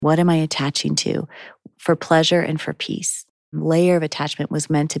What am I attaching to for pleasure and for peace? Layer of attachment was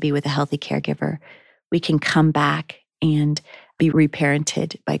meant to be with a healthy caregiver. We can come back and be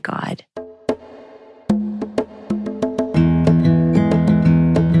reparented by God.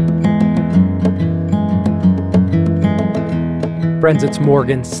 Friends, it's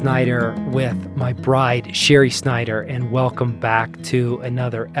Morgan Snyder with my bride, Sherry Snyder, and welcome back to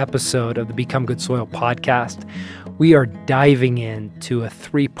another episode of the Become Good Soil podcast. We are diving into a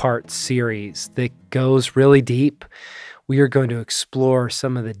 3-part series that goes really deep. We are going to explore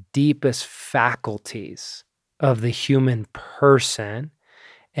some of the deepest faculties of the human person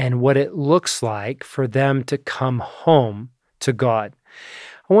and what it looks like for them to come home to God.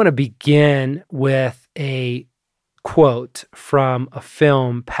 I want to begin with a quote from a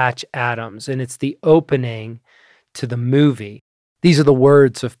film, Patch Adams, and it's the opening to the movie. These are the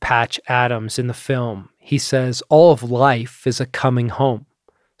words of Patch Adams in the film. He says, "All of life is a coming home.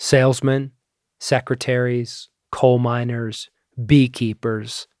 Salesmen, secretaries, coal miners,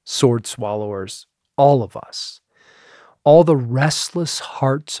 beekeepers, sword swallowers, all of us. All the restless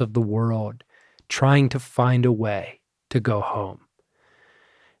hearts of the world trying to find a way to go home."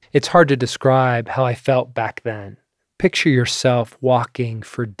 It's hard to describe how I felt back then. Picture yourself walking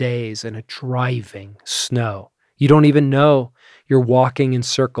for days in a driving snow. You don't even know you're walking in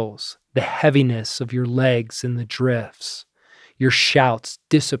circles, the heaviness of your legs in the drifts, your shouts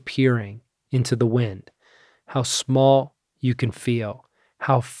disappearing into the wind, how small you can feel,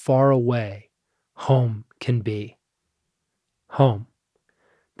 how far away home can be. Home.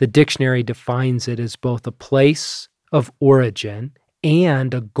 The dictionary defines it as both a place of origin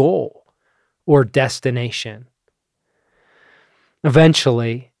and a goal or destination.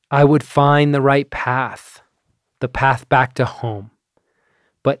 Eventually, I would find the right path, the path back to home,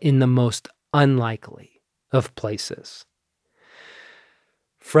 but in the most unlikely of places.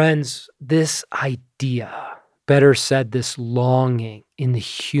 Friends, this idea, better said, this longing in the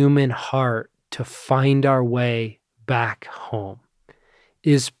human heart to find our way back home,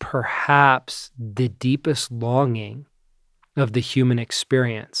 is perhaps the deepest longing of the human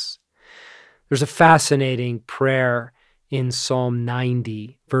experience. There's a fascinating prayer in Psalm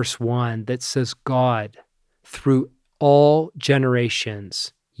 90, verse 1, that says, "God, through all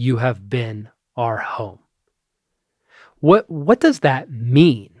generations, you have been our home." What does that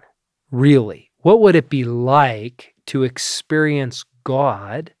mean, really? What would it be like to experience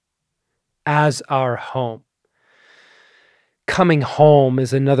God as our home? Coming home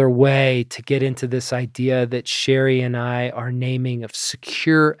is another way to get into this idea that Sherry and I are naming of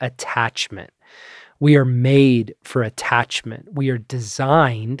secure attachment. We are made for attachment. We are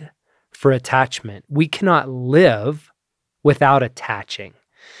designed for attachment. We cannot live without attaching.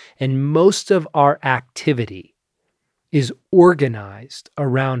 And most of our activity is organized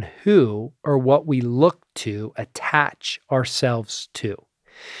around who or what we look to attach ourselves to.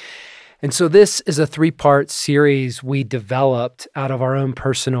 And so this is a 3-part series we developed out of our own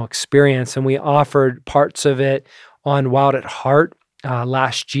personal experience, and we offered parts of it on Wild at Heart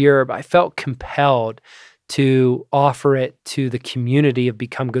last year, but I felt compelled to offer it to the community of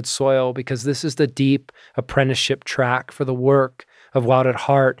Become Good Soil because this is the deep apprenticeship track for the work of Wild at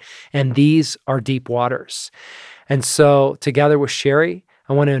Heart, and these are deep waters. And so together with Sherry,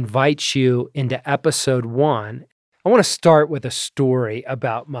 I want to invite you into episode 1. I want to start with a story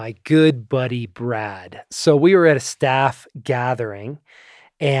about my good buddy, Brad. So we were at a staff gathering,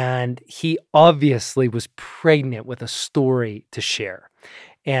 and he obviously was pregnant with a story to share.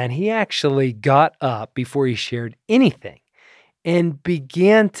 And he actually got up before he shared anything and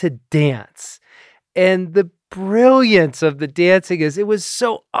began to dance. And the brilliance of the dancing is it was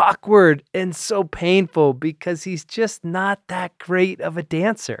so awkward and so painful because he's just not that great of a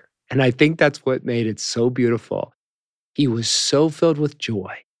dancer. And I think that's what made it so beautiful. He was so filled with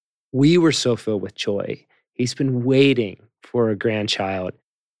joy. We were so filled with joy. He's been waiting for a grandchild.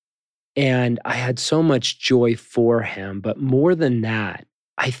 And I had so much joy for him. But more than that,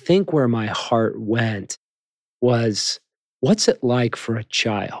 I think where my heart went was, what's it like for a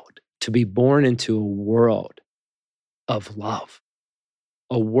child to be born into a world of love?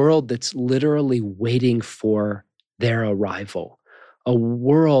 A world that's literally waiting for their arrival. A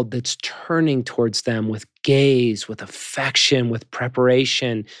world that's turning towards them with gaze, with affection, with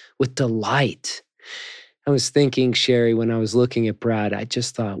preparation, with delight. I was thinking, Sherry, when I was looking at Brad, I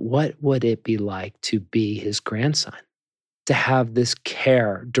just thought, what would it be like to be his grandson? To have this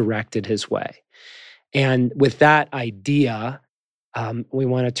care directed his way. And with that idea, we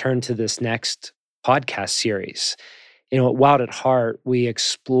want to turn to this next podcast series. At Wild at Heart, we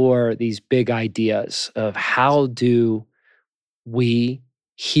explore these big ideas of how do we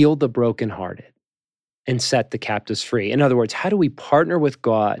heal the brokenhearted, and set the captives free. In other words, how do we partner with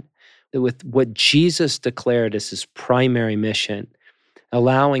God with what Jesus declared as his primary mission,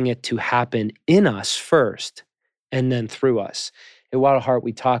 allowing it to happen in us first and then through us? At Wild at Heart,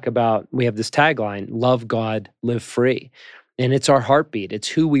 we have this tagline, love God, live free. And it's our heartbeat. It's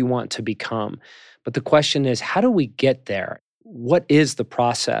who we want to become. But the question is, how do we get there? What is the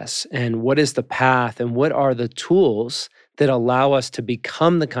process and what is the path and what are the tools that allow us to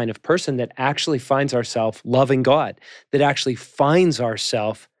become the kind of person that actually finds ourselves loving God, that actually finds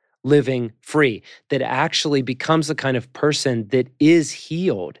ourselves living free, that actually becomes the kind of person that is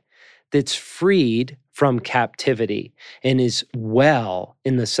healed, that's freed from captivity and is well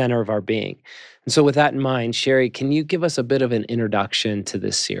in the center of our being. And so with that in mind, Sherry, can you give us a bit of an introduction to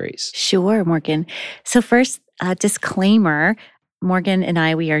this series? Sure, Morgan. So first, disclaimer, Morgan and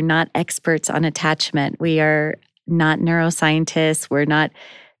I, we are not experts on attachment. We are not neuroscientists. We're not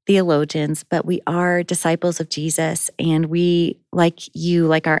theologians, but we are disciples of Jesus. And we, like you,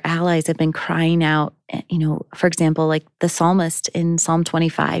 like our allies, have been crying out, for example, like the psalmist in Psalm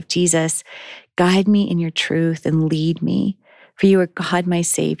 25, Jesus, guide me in your truth and lead me. For you are God, my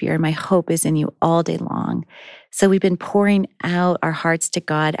Savior, and my hope is in you all day long. So we've been pouring out our hearts to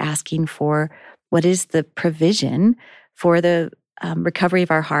God, asking for what is the provision for the recovery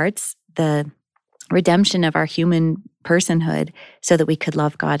of our hearts, the redemption of our human personhood, so that we could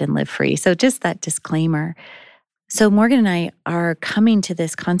love God and live free. So just that disclaimer. So Morgan and I are coming to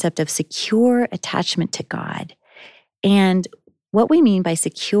this concept of secure attachment to God. And what we mean by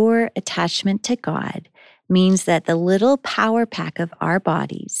secure attachment to God means that the little power pack of our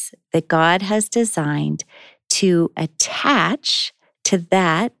bodies that God has designed to attach to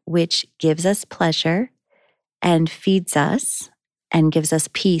that which gives us pleasure and feeds us and gives us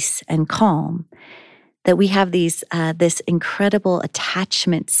peace and calm, that we have this incredible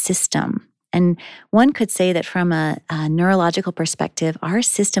attachment system. And one could say that from a neurological perspective, our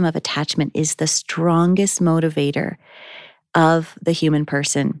system of attachment is the strongest motivator of the human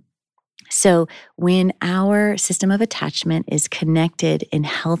person. So when our system of attachment is connected in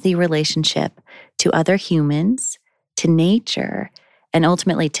healthy relationship to other humans, to nature, and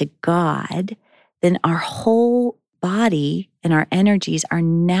ultimately to God, then our whole body and our energies are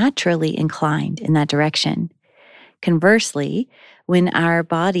naturally inclined in that direction. Conversely, when our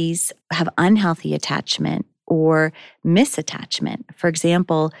bodies have unhealthy attachment or misattachment, for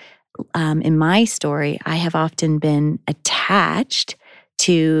example, in my story, I have often been attached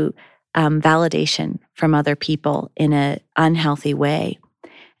to validation from other people in an unhealthy way.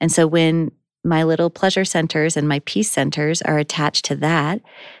 And so when my little pleasure centers and my peace centers are attached to that,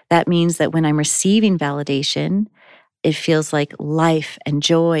 that means that when I'm receiving validation, it feels like life and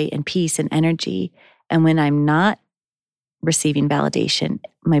joy and peace and energy. And when I'm not receiving validation,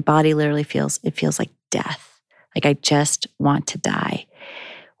 my body literally feels like death. Like I just want to die.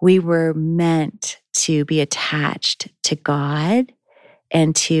 We were meant to be attached to God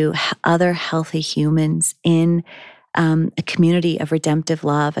and to other healthy humans in a community of redemptive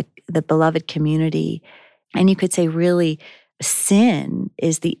love, the beloved community. And you could say really sin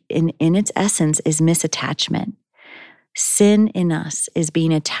is in its essence is misattachment. Sin in us is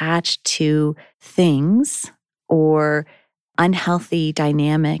being attached to things or unhealthy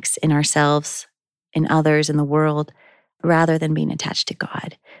dynamics in ourselves, in others, in the world, rather than being attached to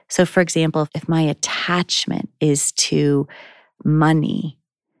God. So for example, if my attachment is to money,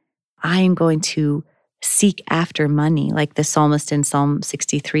 I am going to seek after money, like the psalmist in Psalm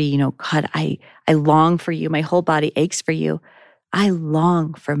 63, God, I long for you. My whole body aches for you. I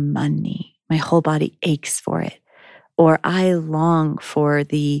long for money. My whole body aches for it. Or I long for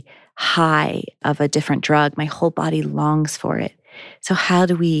the high of a different drug. My whole body longs for it. So how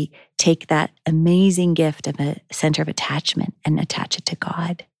do we take that amazing gift of a center of attachment and attach it to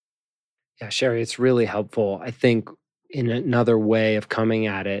God? Yeah, Sherry, it's really helpful. I think in another way of coming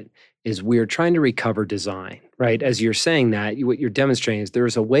at it is we're trying to recover design, right? As you're saying that, what you're demonstrating is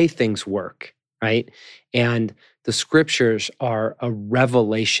there's a way things work, right? And the scriptures are a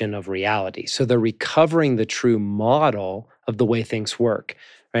revelation of reality. So they're recovering the true model of the way things work.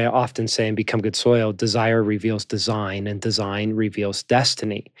 Right? I often say in Become Good Soil, desire reveals design and design reveals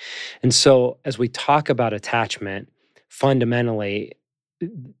destiny. And so as we talk about attachment, fundamentally,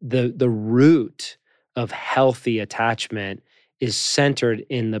 the root of healthy attachment is centered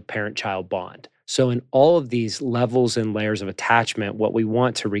in the parent-child bond. So in all of these levels and layers of attachment, what we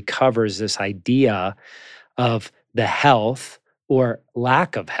want to recover is this idea of the health or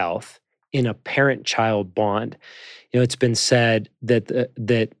lack of health in a parent-child bond. It's been said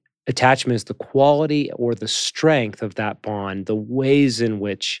that Attachment is the quality or the strength of that bond, the ways in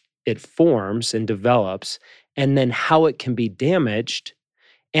which it forms and develops, and then how it can be damaged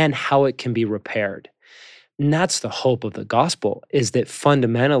and how it can be repaired. And that's the hope of the gospel, is that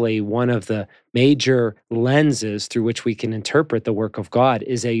fundamentally one of the major lenses through which we can interpret the work of God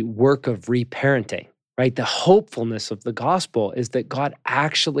is a work of reparenting, right? The hopefulness of the gospel is that God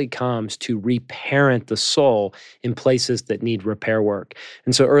actually comes to reparent the soul in places that need repair work.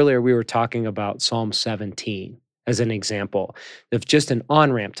 And so earlier we were talking about Psalm 17 as an example of just an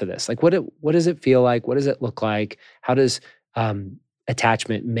on-ramp to this. Like what does it feel like? What does it look like? How does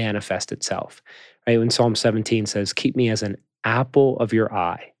attachment manifest itself? Right? When Psalm 17 says, keep me as an apple of your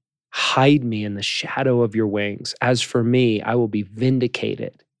eye, hide me in the shadow of your wings. As for me, I will be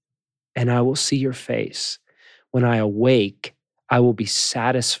vindicated and I will see your face. When I awake, I will be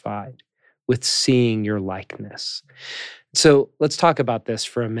satisfied with seeing your likeness. So let's talk about this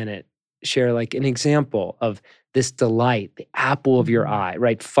for a minute. Share like an example of this delight, the apple of your eye,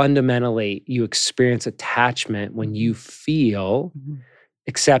 right? Fundamentally, you experience attachment when you feel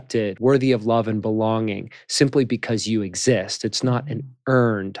accepted, worthy of love and belonging, simply because you exist. It's not an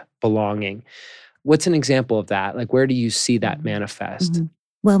earned belonging. What's an example of that? Like, where do you see that manifest?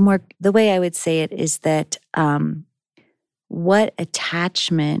 Well, the way I would say it is that what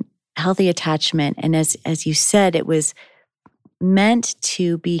attachment, healthy attachment, and as you said, it was meant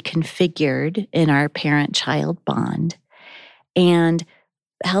to be configured in our parent-child bond. And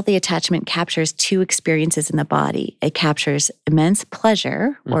healthy attachment captures two experiences in the body. It captures immense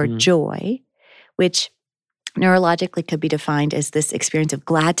pleasure or joy, which neurologically could be defined as this experience of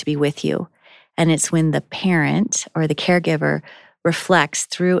glad to be with you. And it's when the parent or the caregiver reflects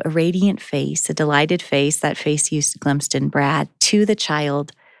through a radiant face, a delighted face, that face you glimpsed in Brad, to the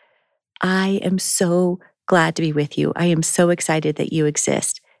child, I am so glad to be with you. I am so excited that you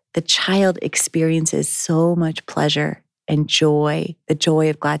exist. The child experiences so much pleasure and joy, the joy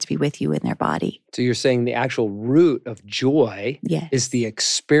of glad to be with you in their body. So you're saying the actual root of joy Yes. is the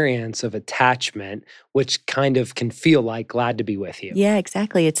experience of attachment, which kind of can feel like glad to be with you. Yeah,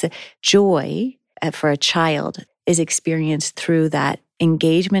 exactly. It's a joy for a child is experienced through that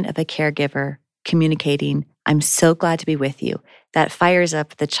engagement of a caregiver communicating, I'm so glad to be with you. That fires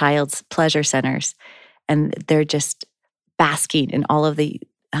up the child's pleasure centers, and they're just basking in all of the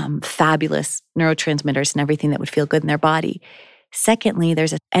fabulous neurotransmitters and everything that would feel good in their body. Secondly,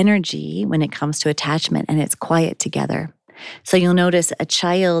 there's an energy when it comes to attachment, and it's quiet together. So you'll notice a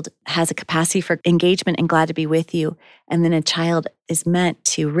child has a capacity for engagement and glad to be with you, and then a child is meant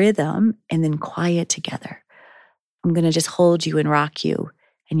to rhythm and then quiet together. I'm going to just hold you and rock you,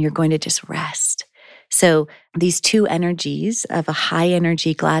 and you're going to just rest. So these two energies of a high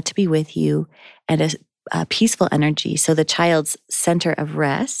energy, glad to be with you, and a peaceful energy. So the child's center of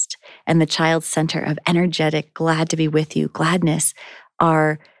rest and the child's center of energetic, glad to be with you, gladness,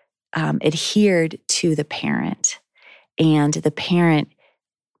 are adhered to the parent. And the parent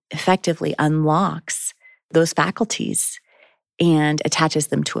effectively unlocks those faculties and attaches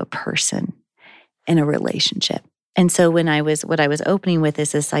them to a person in a relationship. And so what I was opening with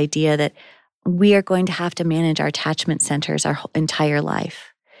is this idea that we are going to have to manage our attachment centers our entire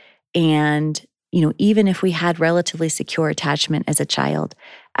life. And, even if we had relatively secure attachment as a child,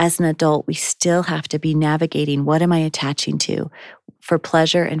 as an adult, we still have to be navigating, what am I attaching to for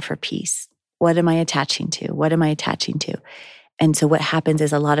pleasure and for peace? What am I attaching to? What am I attaching to? And so what happens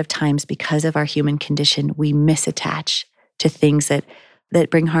is a lot of times, because of our human condition, we misattach to things that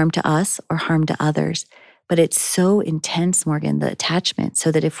bring harm to us or harm to others. But it's so intense, Morgan, the attachment, so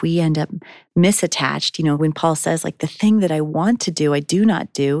that if we end up misattached, when Paul says, like, the thing that I want to do, I do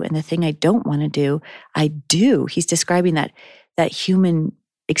not do, and the thing I don't want to do, I do. He's describing that human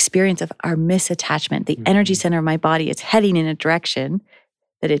experience of our misattachment. The energy center of my body is heading in a direction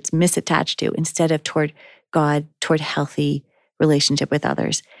that it's misattached to instead of toward God, toward healthy relationship with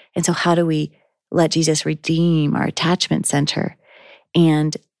others. And so how do we let Jesus redeem our attachment center?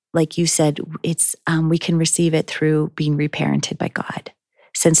 And like you said, it's we can receive it through being reparented by God.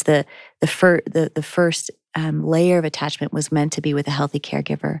 Since the first layer of attachment was meant to be with a healthy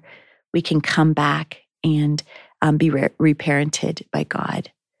caregiver, we can come back and be reparented by God.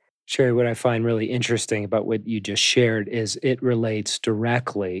 Sherry, what I find really interesting about what you just shared is it relates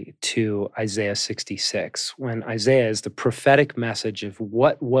directly to Isaiah 66, when Isaiah is the prophetic message of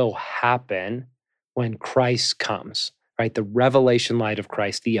what will happen when Christ comes. Right? The revelation light of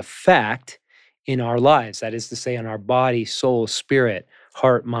Christ, the effect in our lives, that is to say, in our body, soul, spirit,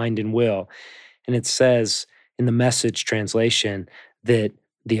 heart, mind, and will. And it says in the Message translation that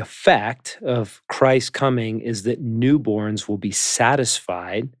the effect of Christ coming is that newborns will be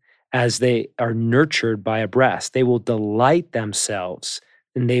satisfied as they are nurtured by a breast. They will delight themselves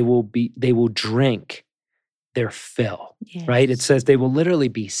and they will drink their fill, right? It Yes. says they will literally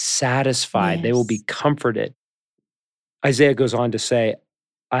be satisfied. They will be Yes. comforted. Isaiah goes on to say,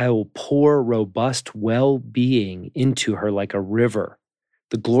 I will pour robust well-being into her like a river,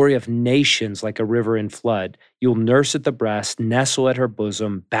 the glory of nations like a river in flood. You'll nurse at the breast, nestle at her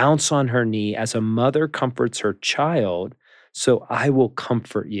bosom, bounce on her knee as a mother comforts her child, so I will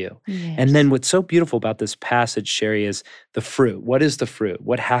comfort you. And then Yes. what's so beautiful about this passage, Sherry, is the fruit. What is the fruit?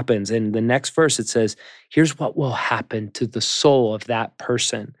 What happens? In the next verse, it says, here's what will happen to the soul of that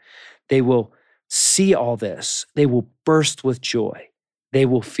person. They will see all this. They will burst with joy. They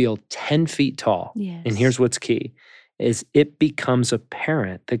will feel 10 feet tall. Yes. And here's what's key, is it becomes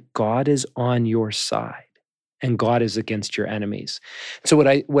apparent that God is on your side and God is against your enemies. So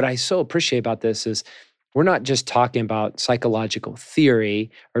what I so appreciate about this is we're not just talking about psychological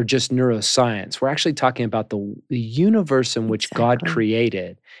theory or just neuroscience. We're actually talking about the universe in which God Exactly.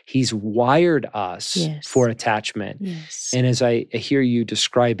 created. He's wired us Yes. for attachment. Yes. And as I hear you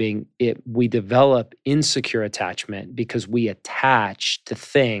describing it, we develop insecure attachment because we attach to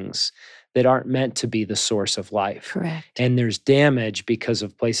things that aren't meant to be the source of life. Correct. And there's damage because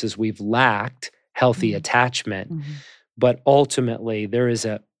of places we've lacked healthy attachment. Mhm. But ultimately, there is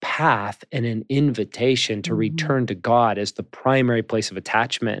a path and an invitation to return to God as the primary place of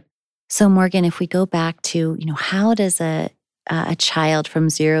attachment. So Morgan, if we go back to, how does a child from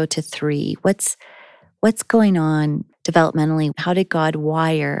 0 to 3, what's going on developmentally? How did God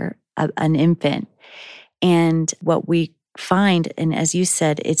wire an infant? And what we find, and as you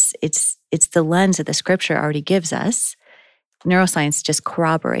said, it's the lens that the scripture already gives us. Neuroscience just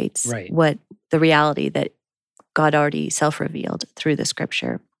corroborates Right. what the reality that God already self-revealed through the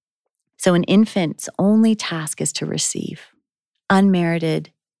scripture. So an infant's only task is to receive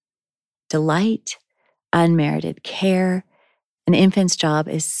unmerited delight, unmerited care. An infant's job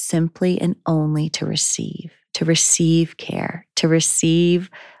is simply and only to receive care, to receive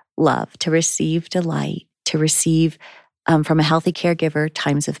love, to receive delight, to receive from a healthy caregiver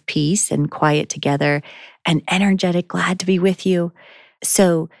times of peace and quiet together and energetic, glad to be with you.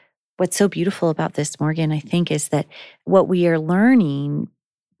 So what's so beautiful about this, Morgan, I think, is that what we are learning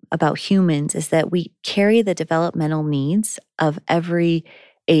about humans is that we carry the developmental needs of every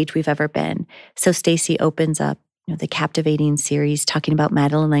age we've ever been. So Stacy opens up the captivating series talking about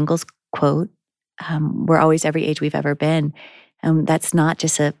Madeleine L'Engle's quote, we're always every age we've ever been. That's not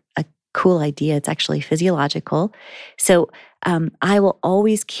just a cool idea, it's actually physiological. So I will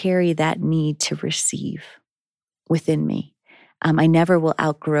always carry that need to receive within me. I never will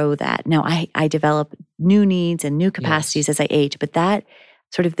outgrow that. Now, I develop new needs and new capacities as I age, but that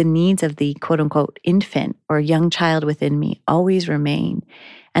sort of the needs of the quote unquote infant or young child within me always remain.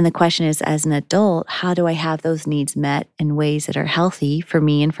 And the question is, as an adult, how do I have those needs met in ways that are healthy for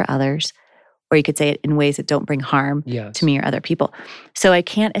me and for others? Or you could say it in ways that don't bring harm to me or other people. So I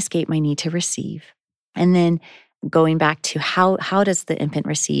can't escape my need to receive. And then going back to how does the infant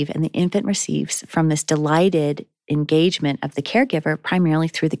receive? And the infant receives from this delighted engagement of the caregiver, primarily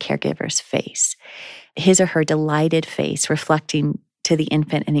through the caregiver's face. His or her delighted face reflecting to the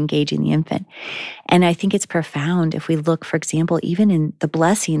infant and engaging the infant. And I think it's profound if we look, for example, even in the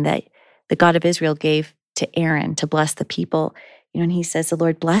blessing that the God of Israel gave to Aaron to bless the people. And he says, the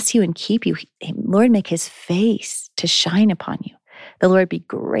Lord bless you and keep you. Lord, make his face to shine upon you. The Lord be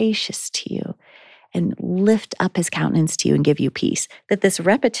gracious to you and lift up his countenance to you and give you peace. That this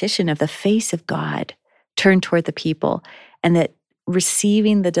repetition of the face of God turned toward the people, and that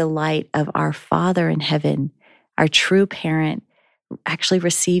receiving the delight of our Father in heaven, our true parent, actually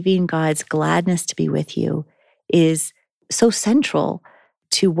receiving God's gladness to be with you is so central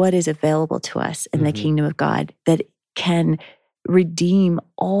to what is available to us in the kingdom of God that can redeem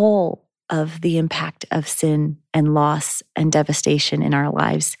all of the impact of sin and loss and devastation in our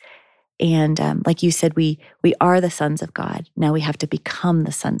lives. And like you said, we are the sons of God. Now we have to become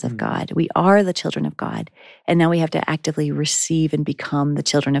the sons of God. We are the children of God. And now we have to actively receive and become the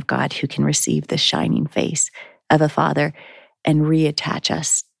children of God who can receive the shining face of a Father and reattach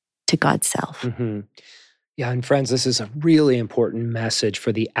us to God's self. Yeah, and friends, this is a really important message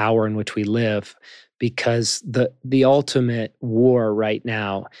for the hour in which we live, because the ultimate war right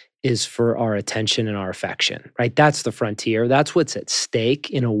now is for our attention and our affection, right? That's the frontier. That's what's at stake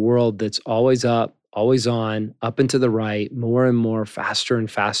in a world that's always up, always on, up and to the right, more and more, faster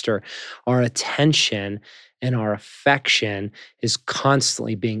and faster. Our attention and our affection is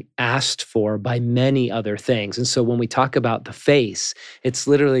constantly being asked for by many other things. And so when we talk about the face, it's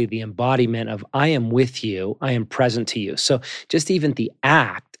literally the embodiment of I am with you, I am present to you. So just even the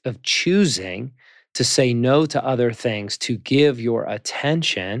act of choosing to say no to other things, to give your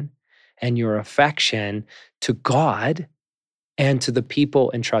attention and your affection to God and to the people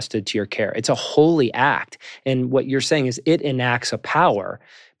entrusted to your care. It's a holy act. And what you're saying is it enacts a power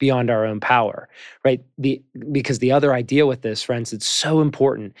beyond our own power, right? Because the other idea with this, friends, it's so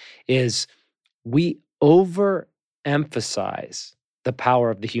important, is we overemphasize the power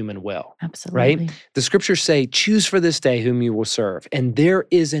of the human will. Absolutely. Right? The scriptures say, choose for this day whom you will serve. And there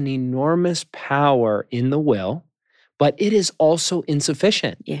is an enormous power in the will, but it is also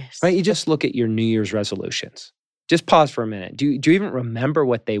insufficient. Yes. Right? You just look at your New Year's resolutions. Just pause for a minute. Do you even remember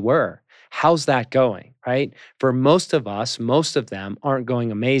what they were? How's that going, right? For most of us, most of them aren't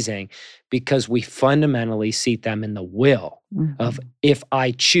going amazing because we fundamentally seat them in the will of, if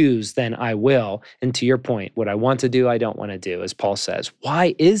I choose, then I will. And to your point, what I want to do, I don't want to do, as Paul says.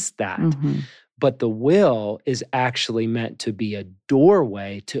 Why is that? But the will is actually meant to be a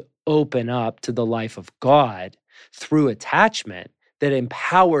doorway to open up to the life of God through attachment that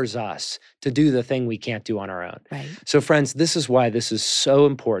empowers us to do the thing we can't do on our own. Right. So friends, this is why this is so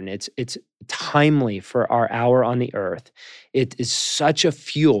important. It's timely for our hour on the earth. It is such a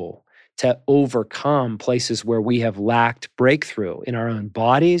fuel to overcome places where we have lacked breakthrough in our own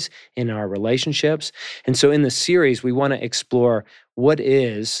bodies, in our relationships. And so in this series, we want to explore what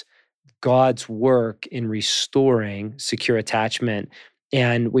is God's work in restoring secure attachment.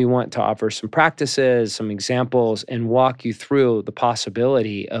 And we want to offer some practices, some examples, and walk you through the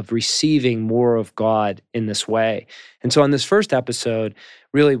possibility of receiving more of God in this way. And so on this first episode,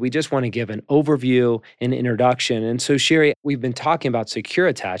 really, we just want to give an overview and introduction. And so, Sherry, we've been talking about secure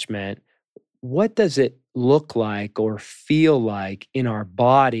attachment. What does it look like or feel like in our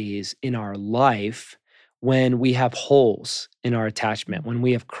bodies, in our life, when we have holes in our attachment, when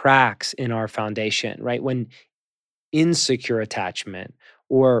we have cracks in our foundation, right? When insecure attachment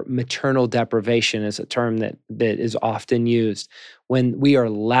or maternal deprivation is a term that is often used, when we are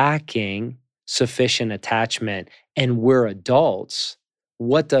lacking sufficient attachment and we're adults,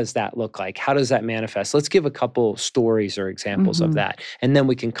 what does that look like? How does that manifest? Let's give a couple stories or examples of that. And then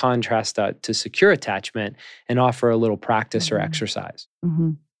we can contrast that to secure attachment and offer a little practice or exercise.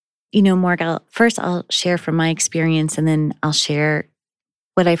 You know, Morg, I'll share from my experience, and then I'll share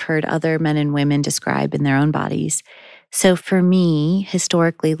what I've heard other men and women describe in their own bodies. So for me,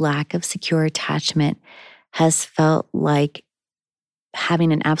 historically, lack of secure attachment has felt like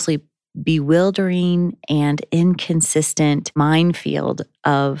having an absolutely bewildering and inconsistent minefield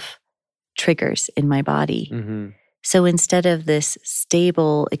of triggers in my body. So instead of this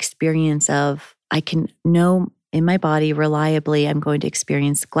stable experience of, I can know in my body reliably, I'm going to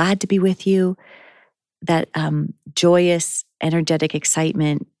experience glad to be with you, that joyous, energetic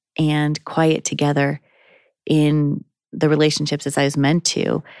excitement and quiet together in the relationships as I was meant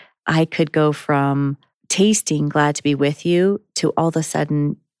to, I could go from tasting glad to be with you to all of a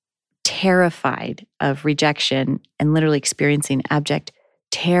sudden terrified of rejection and literally experiencing abject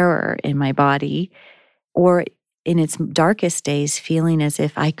terror in my body, or in its darkest days, feeling as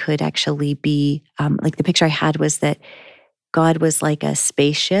if I could actually be, like the picture I had was that God was like a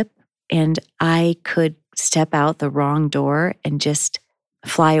spaceship and I could step out the wrong door and just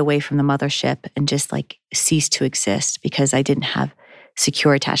fly away from the mothership and just like cease to exist because I didn't have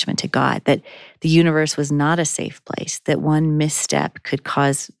secure attachment to God, that the universe was not a safe place, that one misstep could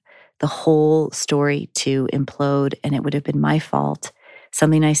cause the whole story to implode and it would have been my fault,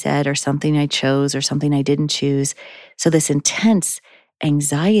 something I said or something I chose or something I didn't choose. So this intense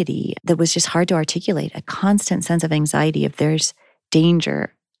anxiety that was just hard to articulate, a constant sense of anxiety if there's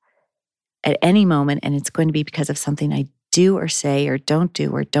danger at any moment and it's going to be because of something I do or say or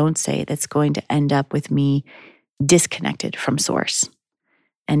don't say that's going to end up with me disconnected from source.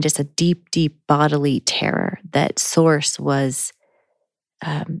 And just a deep, deep bodily terror that source was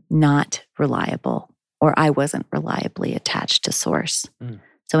not reliable, or I wasn't reliably attached to source.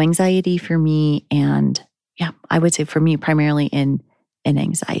 So anxiety for me, and I would say for me primarily in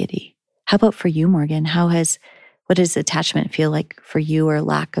anxiety. How about for you, Morgan? What does attachment feel like for you, or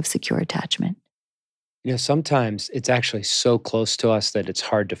lack of secure attachment? You know, sometimes it's actually so close to us that it's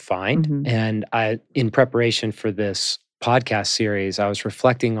hard to find. And in preparation for this podcast series, I was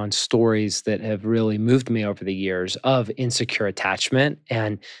reflecting on stories that have really moved me over the years of insecure attachment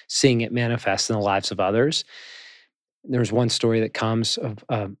and seeing it manifest in the lives of others. There's one story that comes of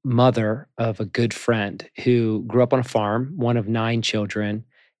a mother of a good friend who grew up on a farm, one of 9 children,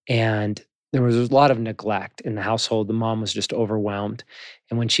 and there was a lot of neglect in the household. The mom was just overwhelmed.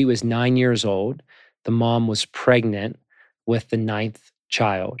 And when she was 9 years old, the mom was pregnant with the 9th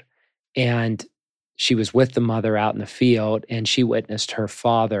child. And she was with the mother out in the field, and she witnessed her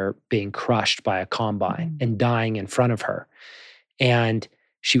father being crushed by a combine and dying in front of her. And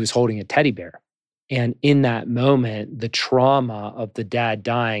she was holding a teddy bear. And in that moment, the trauma of the dad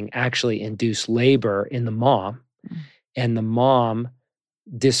dying actually induced labor in the mom. And the mom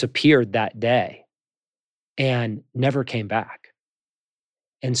disappeared that day and never came back.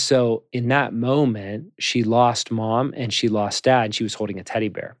 And so in that moment, she lost mom and she lost dad, and she was holding a teddy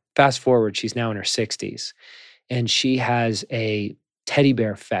bear. Fast forward, she's now in her 60s, and she has a teddy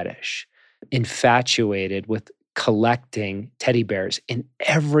bear fetish, infatuated with collecting teddy bears in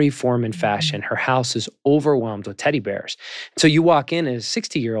every form and fashion. Her house is overwhelmed with teddy bears. So you walk in as a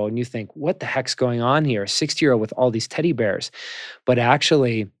 60-year-old and you think, what the heck's going on here? A 60-year-old with all these teddy bears. But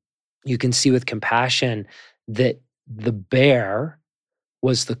actually, you can see with compassion that the bear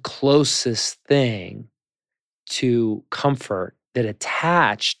was the closest thing to comfort that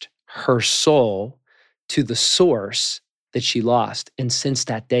attached her soul to the source that she lost. And since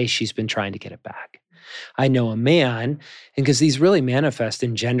that day, she's been trying to get it back. I know a man, and because these really manifest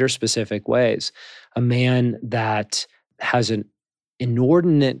in gender-specific ways, a man that has an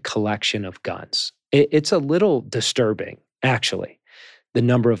inordinate collection of guns. It's a little disturbing, actually, the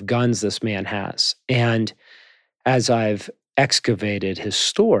number of guns this man has. And as I've excavated his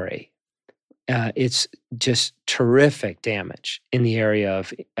story, it's just terrific damage in the area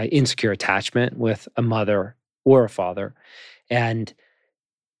of insecure attachment with a mother or a father. And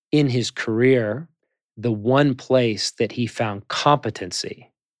in his career, the one place that he found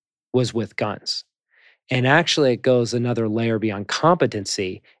competency was with guns. And actually, it goes another layer beyond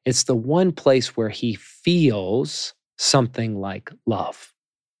competency. It's the one place where he feels something like love.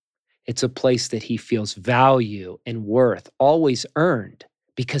 It's a place that he feels value and worth, always earned,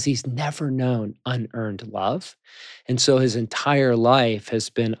 because he's never known unearned love. And so his entire life has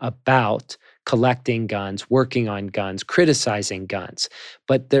been about collecting guns, working on guns, criticizing guns,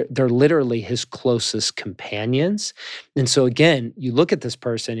 but they're literally his closest companions. And so again, you look at this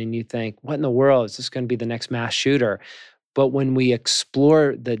person and you think, what in the world? Is this going to be the next mass shooter? But when we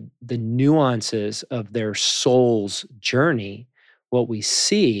explore the nuances of their soul's journey, what we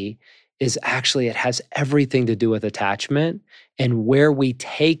see is actually it has everything to do with attachment and where we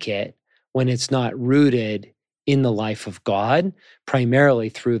take it when it's not rooted in the life of God, primarily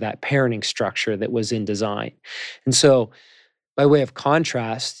through that parenting structure that was in design. And so by way of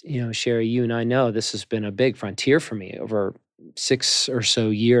contrast, Sherry, you and I know this has been a big frontier for me over 6 or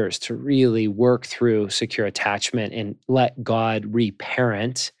so years to really work through secure attachment and let God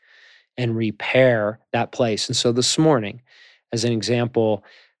reparent and repair that place. And so this morning, as an example,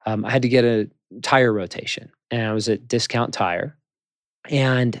 I had to get a tire rotation, and I was at Discount Tire.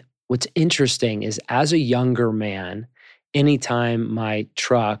 And what's interesting is, as a younger man, anytime my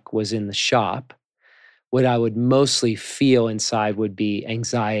truck was in the shop, what I would mostly feel inside would be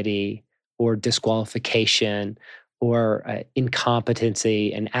anxiety or disqualification or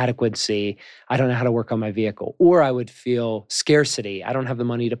incompetency and inadequacy. I don't know how to work on my vehicle. Or I would feel scarcity. I don't have the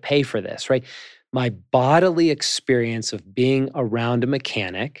money to pay for this, right? My bodily experience of being around a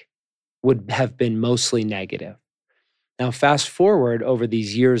mechanic would have been mostly negative. Now, fast forward over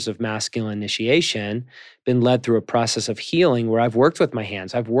these years of masculine initiation, been led through a process of healing where I've worked with my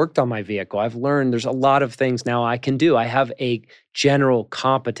hands, I've worked on my vehicle, I've learned there's a lot of things now I can do. I have a general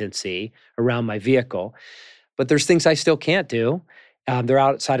competency around my vehicle, but there's things I still can't do. They're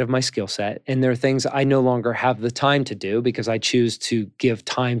outside of my skill set, and there are things I no longer have the time to do because I choose to give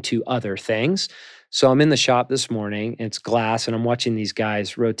time to other things. So I'm in the shop this morning, it's glass, and I'm watching these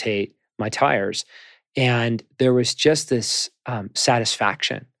guys rotate my tires. And there was just this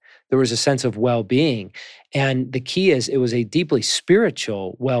satisfaction. There was a sense of well-being. And the key is it was a deeply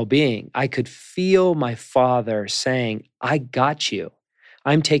spiritual well-being. I could feel my Father saying, I got you.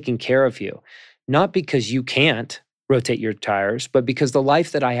 I'm taking care of you. Not because you can't rotate your tires, but because the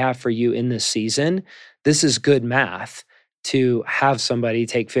life that I have for you in this season, this is good math to have somebody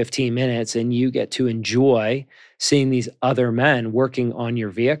take 15 minutes and you get to enjoy seeing these other men working on your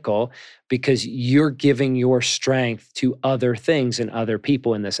vehicle because you're giving your strength to other things and other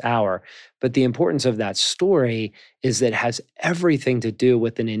people in this hour. But the importance of that story is that it has everything to do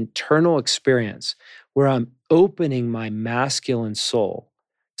with an internal experience where I'm opening my masculine soul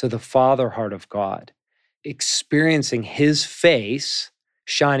to the Father heart of God, experiencing his face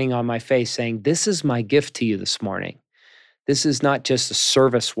shining on my face, saying, this is my gift to you this morning. This is not just a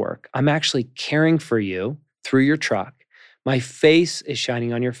service work. I'm actually caring for you through your truck. My face is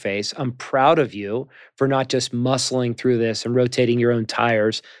shining on your face. I'm proud of you for not just muscling through this and rotating your own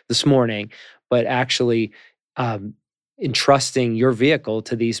tires this morning, but actually entrusting your vehicle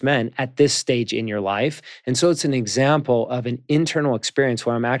to these men at this stage in your life. And so it's an example of an internal experience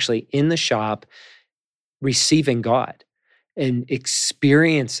where I'm actually in the shop receiving God and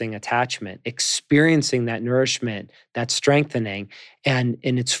experiencing attachment, experiencing that nourishment, that strengthening, and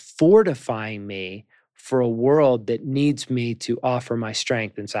it's fortifying me for a world that needs me to offer my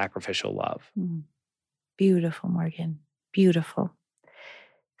strength and sacrificial love. Beautiful, Morgan. Beautiful.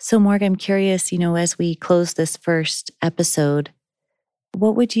 So, Morgan, I'm curious, as we close this first episode,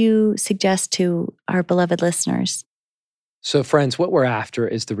 what would you suggest to our beloved listeners? So, friends, what we're after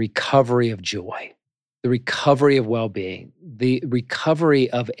is the recovery of joy, the recovery of well-being, the recovery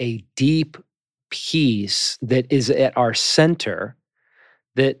of a deep peace that is at our center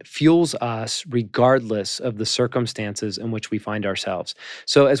that fuels us regardless of the circumstances in which we find ourselves.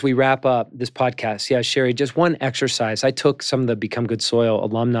 So as we wrap up this podcast, Sherry, just one exercise. I took some of the Become Good Soil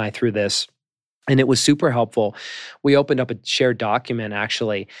alumni through this, and it was super helpful. We opened up a shared document,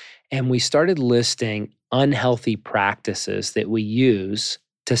 actually, and we started listing unhealthy practices that we use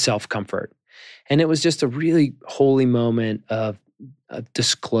to self-comfort. And it was just a really holy moment of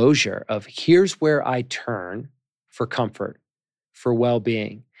disclosure of here's where I turn for comfort, for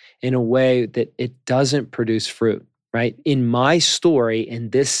well-being, in a way that it doesn't produce fruit, right? In my story, in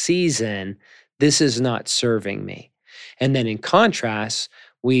this season, this is not serving me. And then in contrast,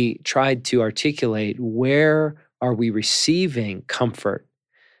 we tried to articulate where are we receiving comfort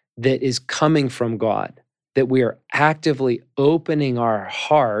that is coming from God, that we are actively opening our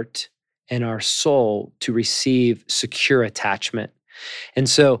heart and our soul to receive secure attachment. And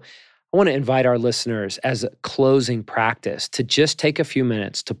so I want to invite our listeners as a closing practice to just take a few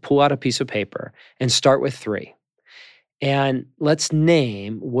minutes to pull out a piece of paper and start with 3. And let's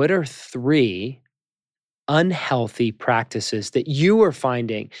name what are 3 unhealthy practices that you are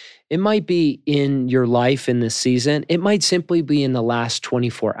finding. It might be in your life in this season. It might simply be in the last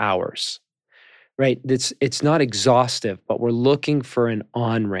 24 hours, right? It's not exhaustive, but we're looking for an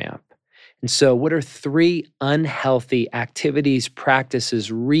on-ramp. And so what are 3 unhealthy activities,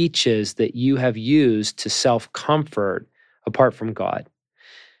 practices, reaches that you have used to self-comfort apart from God?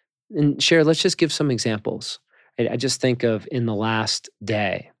 And Sherry, let's just give some examples. I just think of in the last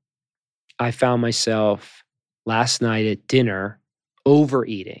day, I found myself last night at dinner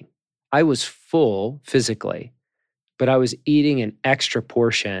overeating. I was full physically, but I was eating an extra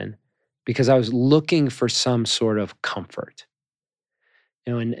portion because I was looking for some sort of comfort.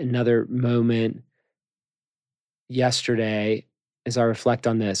 In another moment yesterday, as I reflect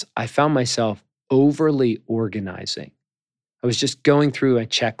on this, I found myself overly organizing. I was just going through a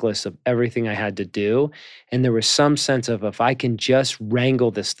checklist of everything I had to do. And there was some sense of if I can just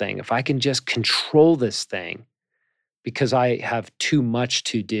wrangle this thing, if I can just control this thing, because I have too much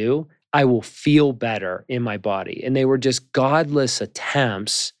to do, I will feel better in my body. And they were just godless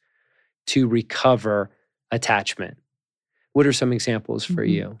attempts to recover attachment. What are some examples for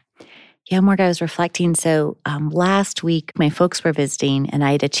you? Yeah, Morgan, I was reflecting. So last week, my folks were visiting, and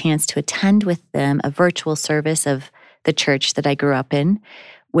I had a chance to attend with them a virtual service of the church that I grew up in,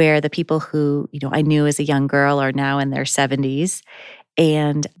 where the people who I knew as a young girl are now in their 70s.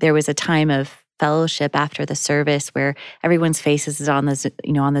 And there was a time of fellowship after the service where everyone's faces is on the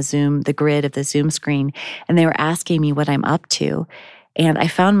on the Zoom, the grid of the Zoom screen, and they were asking me what I'm up to, and I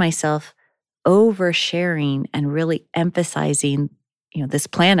found myself oversharing and really emphasizing, this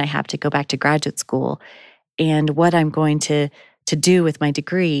plan I have to go back to graduate school and what I'm going to do with my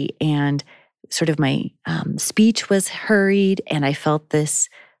degree. And sort of my speech was hurried, and I felt this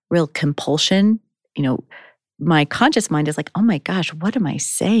real compulsion. My conscious mind is like, oh my gosh, what am I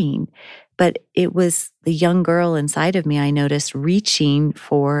saying? But it was the young girl inside of me, I noticed, reaching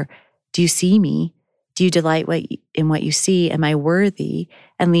for, do you see me? Do you delight in what you see? Am I worthy?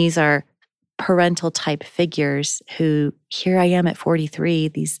 And these are parental type figures who, here I am at 43,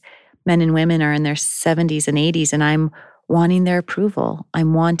 these men and women are in their 70s and 80s, and I'm wanting their approval.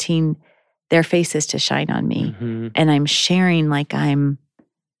 I'm wanting their faces to shine on me. Mm-hmm. And I'm sharing like I'm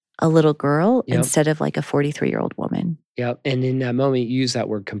a little girl instead of like a 43-year-old woman. Yeah. And in that moment, you use that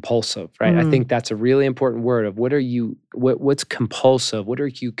word compulsive, right? I think that's a really important word of what's compulsive? What are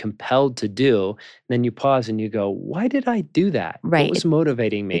you compelled to do? And then you pause and you go, why did I do that? Right. What was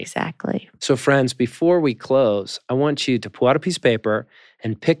motivating me? Exactly. So friends, before we close, I want you to pull out a piece of paper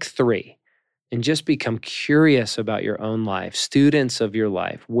and pick 3 and just become curious about your own life, students of your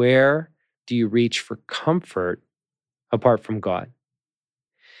life. Where do you reach for comfort apart from God?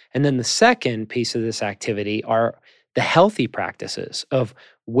 And then the second piece of this activity are the healthy practices of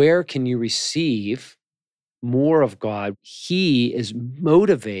where can you receive more of God. He is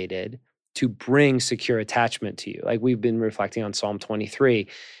motivated to bring secure attachment to you. Like we've been reflecting on Psalm 23,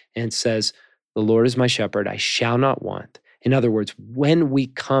 and it says, "The Lord is my shepherd, I shall not want." In other words, when we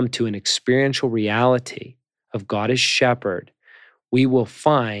come to an experiential reality of God as shepherd, we will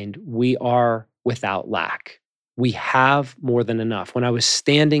find we are without lack. We have more than enough. When I was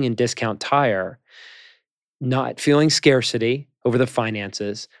standing in Discount Tire, not feeling scarcity over the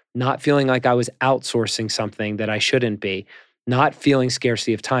finances, not feeling like I was outsourcing something that I shouldn't be, not feeling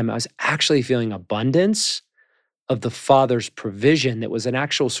scarcity of time, I was actually feeling abundance of the Father's provision that was an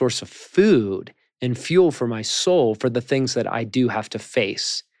actual source of food and fuel for my soul for the things that I do have to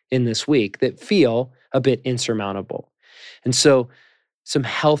face in this week that feel a bit insurmountable. And so, some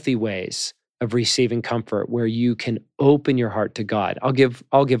healthy ways of receiving comfort where you can open your heart to God. I'll give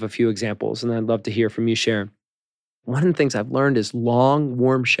a few examples, and I'd love to hear from you, Sharon. One of the things I've learned is long,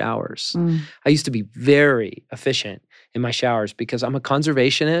 warm showers. I used to be very efficient in my showers because I'm a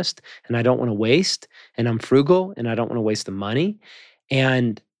conservationist and I don't want to waste, and I'm frugal and I don't want to waste the money.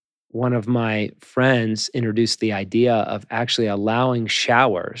 And one of my friends introduced the idea of actually allowing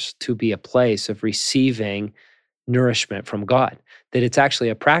showers to be a place of receiving nourishment from God, that it's actually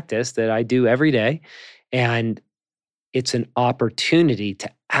a practice that I do every day. And it's an opportunity to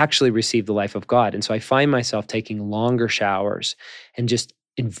actually receive the life of God. And so I find myself taking longer showers and just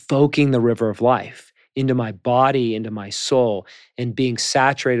invoking the river of life into my body, into my soul, and being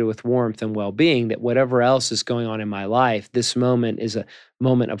saturated with warmth and well-being, that whatever else is going on in my life, this moment is a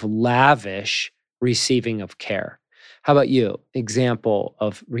moment of lavish receiving of care. How about you? Example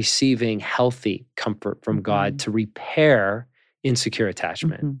of receiving healthy comfort from God to repair insecure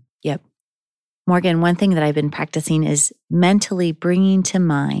attachment. Yep. Morgan, one thing that I've been practicing is mentally bringing to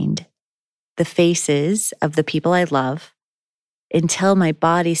mind the faces of the people I love until my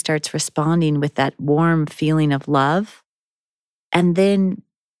body starts responding with that warm feeling of love, and then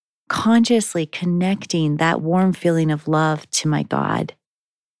consciously connecting that warm feeling of love to my God.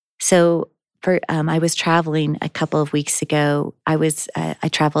 So I was traveling a couple of weeks ago. I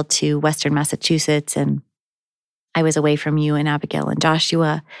traveled to Western Massachusetts, and I was away from you and Abigail and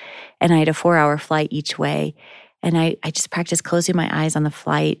Joshua, and I had a 4-hour flight each way. And I just practiced closing my eyes on the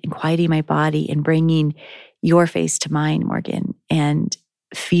flight and quieting my body and bringing your face to mine, Morgan, and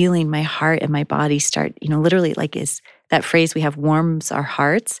feeling my heart and my body start, literally like is that phrase we have, warms our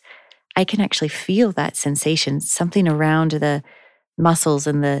hearts. I can actually feel that sensation. Something around the muscles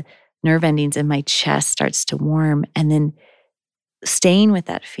and the nerve endings in my chest starts to warm, and then staying with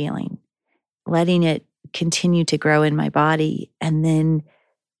that feeling, letting it continue to grow in my body, and then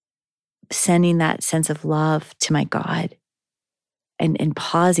sending that sense of love to my God, and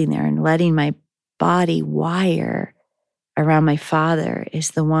pausing there and letting my body wire around my Father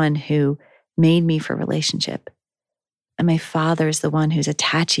is the one who made me for relationship. And my Father is the one who's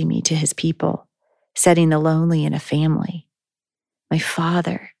attaching me to his people, setting the lonely in a family. My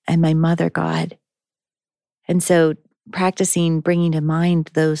Father and my Mother God. And so practicing bringing to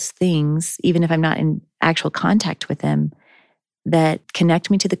mind those things, even if I'm not in actual contact with them, that connect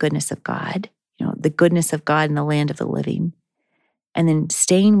me to the goodness of God, the goodness of God in the land of the living, and then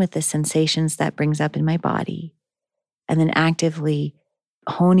staying with the sensations that brings up in my body, and then actively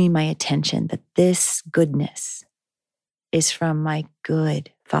honing my attention that this goodness is from my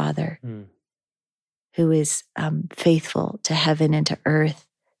good Father, who is faithful to heaven and to earth,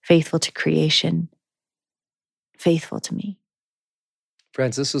 faithful to creation, faithful to me.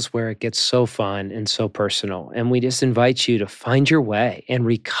 Friends, this is where it gets so fun and so personal. And we just invite you to find your way and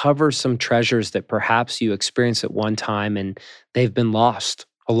recover some treasures that perhaps you experienced at one time and they've been lost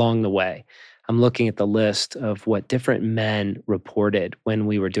along the way. I'm looking at the list of what different men reported when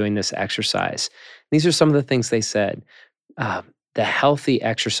we were doing this exercise. These are some of the things they said. The healthy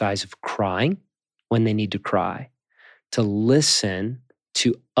exercise of crying when they need to cry, to listen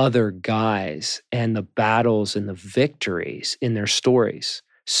to other guys and the battles and the victories in their stories,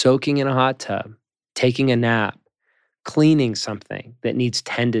 soaking in a hot tub, taking a nap, cleaning something that needs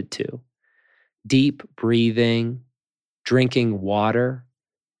tended to, deep breathing, drinking water,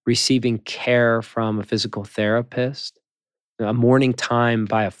 receiving care from a physical therapist, a morning time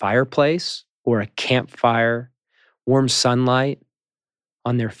by a fireplace or a campfire, warm sunlight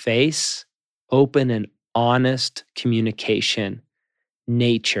on their face, open and honest communication,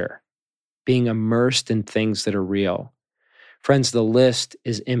 nature, being immersed in things that are real. Friends, the list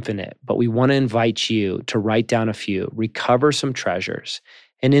is infinite, but we want to invite you to write down a few, recover some treasures.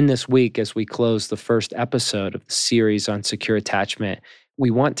 And in this week, as we close the first episode of the series on secure attachment, we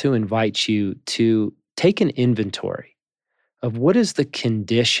want to invite you to take an inventory of what is the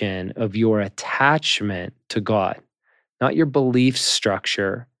condition of your attachment to God, not your belief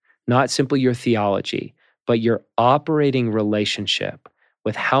structure, not simply your theology, but your operating relationship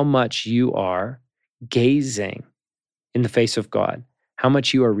with how much you are gazing in the face of God, how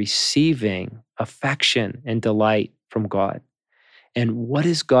much you are receiving affection and delight from God. And what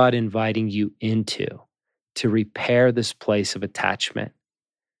is God inviting you into to repair this place of attachment,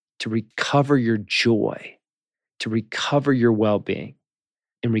 to recover your joy, to recover your well-being,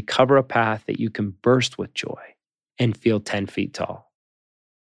 and recover a path that you can burst with joy and feel 10 feet tall?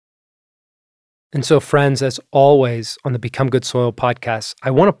 And so, friends, as always on the Become Good Soil podcast,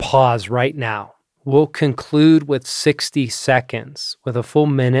 I want to pause right now. We'll conclude with 60 seconds with a full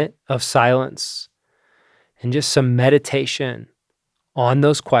minute of silence and just some meditation on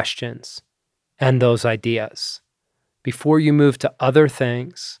those questions and those ideas. Before you move to other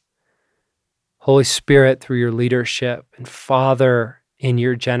things, Holy Spirit, through your leadership, and Father, in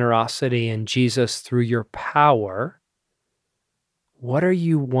your generosity, and Jesus, through your power, what are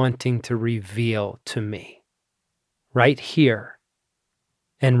you wanting to reveal to me right here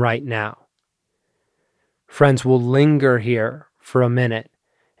and right now? Friends, we'll linger here for a minute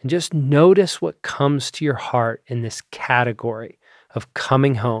and just notice what comes to your heart in this category of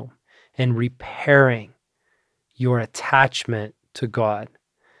coming home and repairing your attachment to God.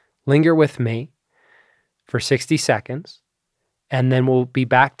 Linger with me for 60 seconds, and then we'll be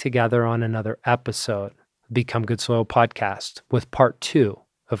back together on another episode of Become Good Soil podcast with part 2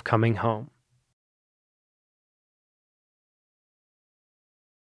 of Coming Home.